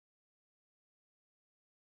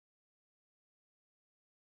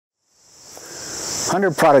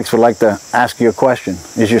100 Products would like to ask you a question.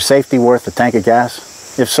 Is your safety worth a tank of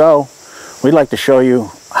gas? If so, we'd like to show you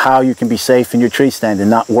how you can be safe in your tree stand and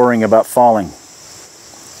not worrying about falling.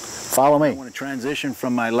 Follow me. I want to transition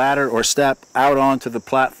from my ladder or step out onto the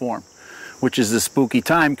platform, which is the spooky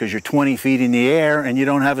time because you're 20 feet in the air and you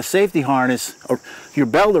don't have a safety harness or your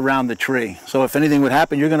belt around the tree. So if anything would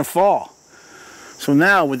happen, you're going to fall. So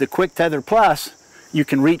now with the Quick Tether Plus, you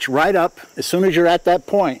can reach right up as soon as you're at that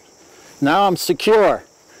point. Now I'm secure.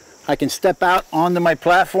 I can step out onto my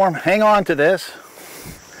platform, hang on to this.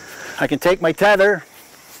 I can take my tether,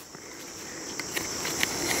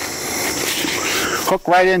 hook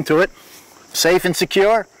right into it, safe and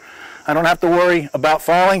secure. I don't have to worry about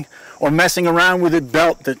falling or messing around with the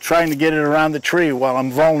belt trying to get it around the tree while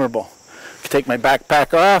I'm vulnerable. I can take my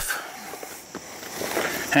backpack off,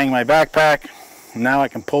 hang my backpack. Now I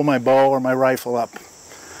can pull my bow or my rifle up,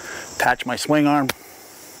 attach my swing arm,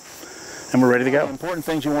 and we're ready to go. The important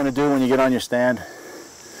things you want to do when you get on your stand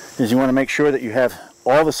is you want to make sure that you have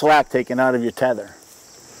all the slack taken out of your tether.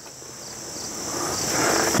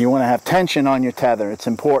 You want to have tension on your tether. It's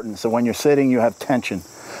important. So when you're sitting, you have tension.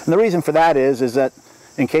 And the reason for that is that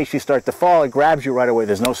in case you start to fall, it grabs you right away.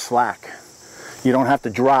 There's no slack. You don't have to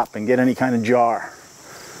drop and get any kind of jar.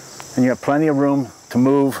 And you have plenty of room to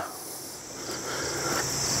move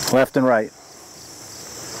left and right.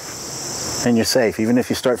 And you're safe. Even if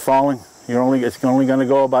you start falling, it's only going to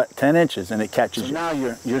go about 10 inches and it catches you. Now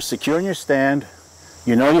you're secure in your stand.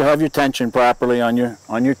 You know you have your tension properly on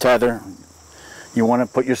your tether. You want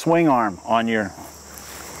to put your swing arm on your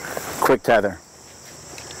Quick Tether.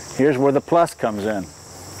 Here's where the plus comes in.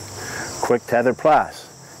 Quick Tether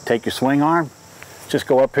Plus. Take your swing arm, just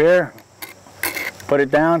go up here, put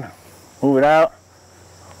it down, move it out,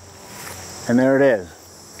 and there it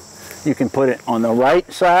is. You can put it on the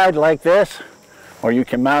right side like this, or you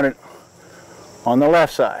can mount it on the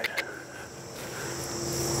left side,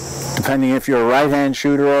 depending if you're a right-hand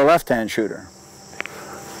shooter or a left-hand shooter.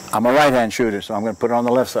 I'm a right-hand shooter, so I'm going to put it on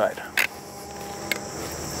the left side.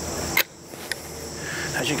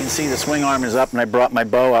 As you can see, the swing arm is up and I brought my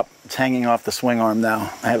bow up. It's hanging off the swing arm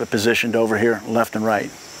now. I have it positioned over here, left and right.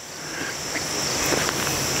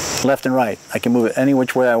 Left and right. I can move it any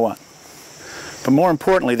which way I want. But more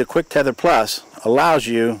importantly, the Quick Tether Plus allows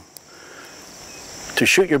you to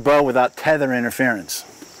shoot your bow without tether interference.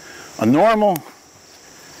 A normal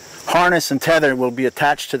harness and tether will be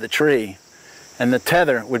attached to the tree, and the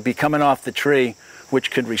tether would be coming off the tree, which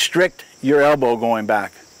could restrict your elbow going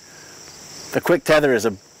back. The Quick Tether is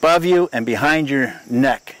above you and behind your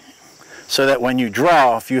neck, so that when you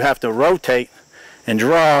draw, if you have to rotate and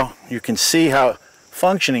draw, you can see how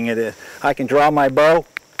functioning it is. I can draw my bow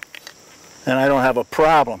and I don't have a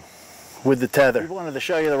problem with the tether. I wanted to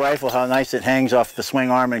show you the rifle, how nice it hangs off the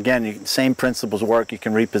swing arm. And again, same principles work. You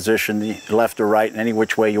can reposition the left or right in any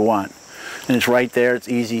which way you want. And it's right there. It's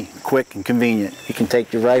easy, quick, and convenient. You can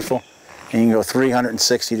take your rifle and you can go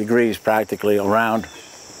 360 degrees practically around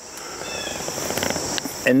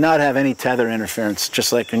and not have any tether interference,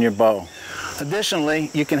 just like in your bow.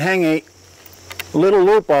 Additionally, you can hang a little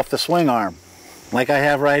loop off the swing arm, like I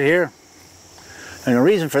have right here. And the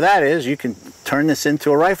reason for that is you can turn this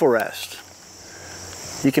into a rifle rest.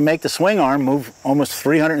 You can make the swing arm move almost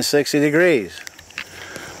 360 degrees.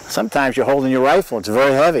 Sometimes you're holding your rifle, it's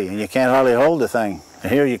very heavy and you can't hardly hold the thing.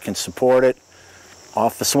 And here you can support it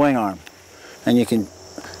off the swing arm. And you can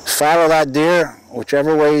follow that deer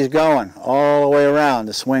whichever way he's going, all the way around.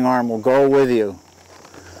 The swing arm will go with you.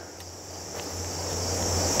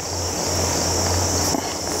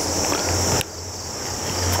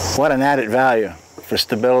 What an added value for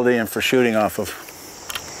stability and for shooting off of.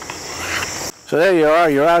 So there you are,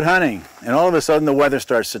 you're out hunting, and all of a sudden the weather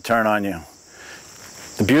starts to turn on you.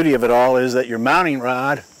 The beauty of it all is that your mounting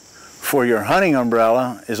rod for your hunting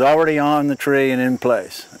umbrella is already on the tree and in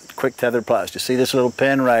place. Quick Tether Plus. You see this little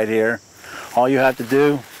pin right here? All you have to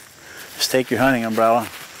do is take your hunting umbrella,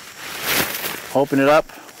 open it up,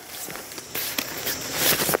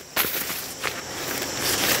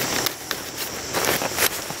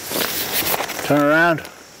 turn around,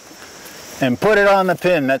 and put it on the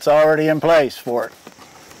pin that's already in place for it.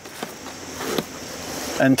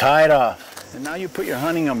 And tie it off. And now you put your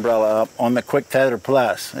hunting umbrella up on the Quick Tether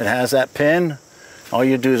Plus. It has that pin. All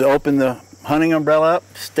you do is open the hunting umbrella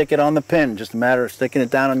up, stick it on the pin. Just a matter of sticking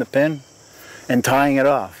it down on the pin and tying it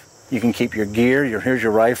off. You can keep your gear, here's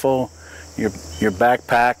your rifle, your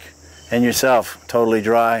backpack, and yourself totally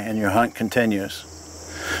dry, and your hunt continues.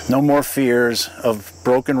 No more fears of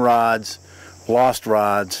broken rods, lost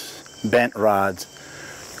rods, bent rods.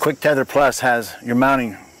 Quick Tether Plus has your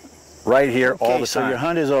mounting right here all the time. So your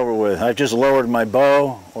hunt is over with. I've just lowered my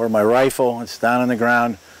bow or my rifle. It's down on the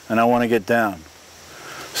ground and I want to get down.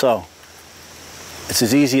 So it's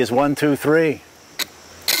as easy as 1, 2, 3.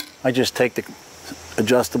 I just take the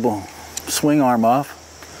adjustable swing arm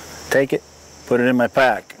off, take it, put it in my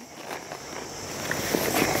pack.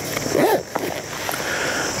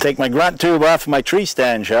 Take my grunt tube off my tree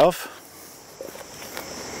stand shelf.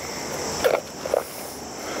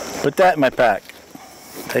 Put that in my pack.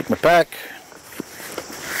 Take my pack.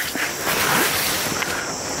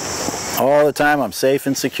 All the time I'm safe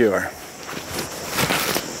and secure.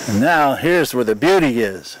 And now here's where the beauty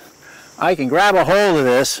is. I can grab a hold of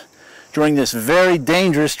this during this very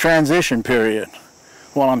dangerous transition period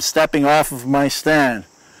while I'm stepping off of my stand.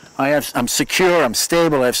 I'm secure, I'm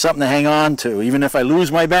stable, I have something to hang on to. Even if I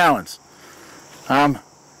lose my balance, I'm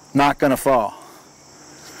not going to fall.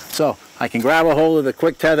 So I can grab a hold of the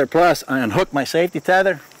Quick Tether Plus, I unhook my safety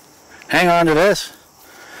tether, hang on to this,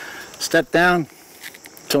 step down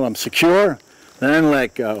until I'm secure, then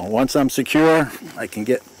let go. Once I'm secure, I can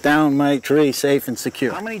get down my tree safe and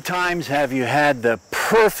secure. How many times have you had the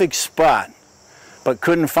perfect spot but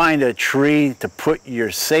couldn't find a tree to put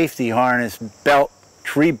your safety harness belt,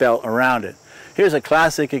 tree belt around it? Here's a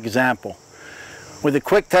classic example. With the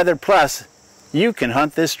Quick Tether Plus, you can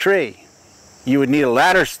hunt this tree. You would need a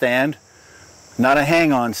ladder stand, not a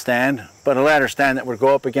hang-on stand, but a ladder stand that would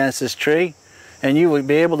go up against this tree, and you would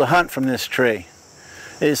be able to hunt from this tree.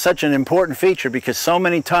 It is such an important feature because so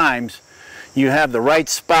many times you have the right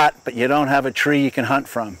spot, but you don't have a tree you can hunt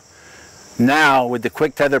from. Now, with the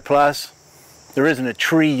Quick Tether Plus, there isn't a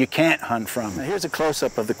tree you can't hunt from. Now, here's a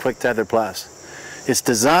close-up of the Quick Tether Plus. It's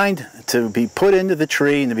designed to be put into the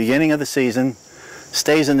tree in the beginning of the season,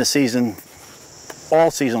 stays in the season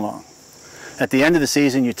all season long. At the end of the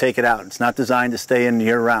season, you take it out. It's not designed to stay in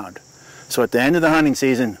year-round. So at the end of the hunting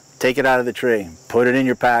season, take it out of the tree, put it in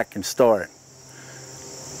your pack, and store it.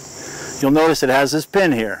 You'll notice it has this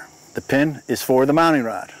pin here. The pin is for the mounting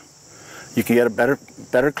rod. You can get a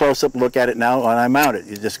better close-up look at it now when I mount it.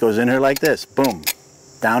 It just goes in here like this, boom,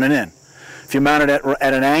 down and in. If you mount it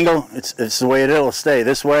at an angle, it's the way it'll stay,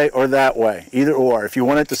 this way or that way, either or. If you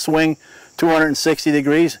want it to swing 260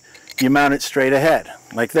 degrees, you mount it straight ahead,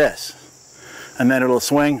 like this. And then it'll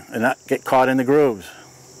swing and not get caught in the grooves.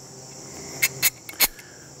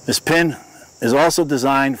 This pin is also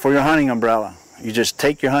designed for your hunting umbrella. You just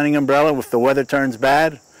take your hunting umbrella if the weather turns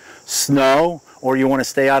bad, snow, or you want to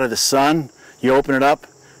stay out of the sun, you open it up,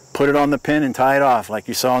 put it on the pin and tie it off like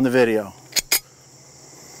you saw in the video.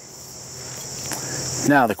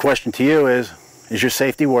 Now the question to you is your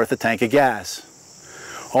safety worth a tank of gas?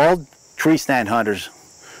 All tree stand hunters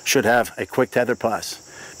should have a Quick Tether Plus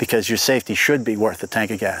because your safety should be worth a tank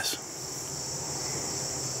of gas.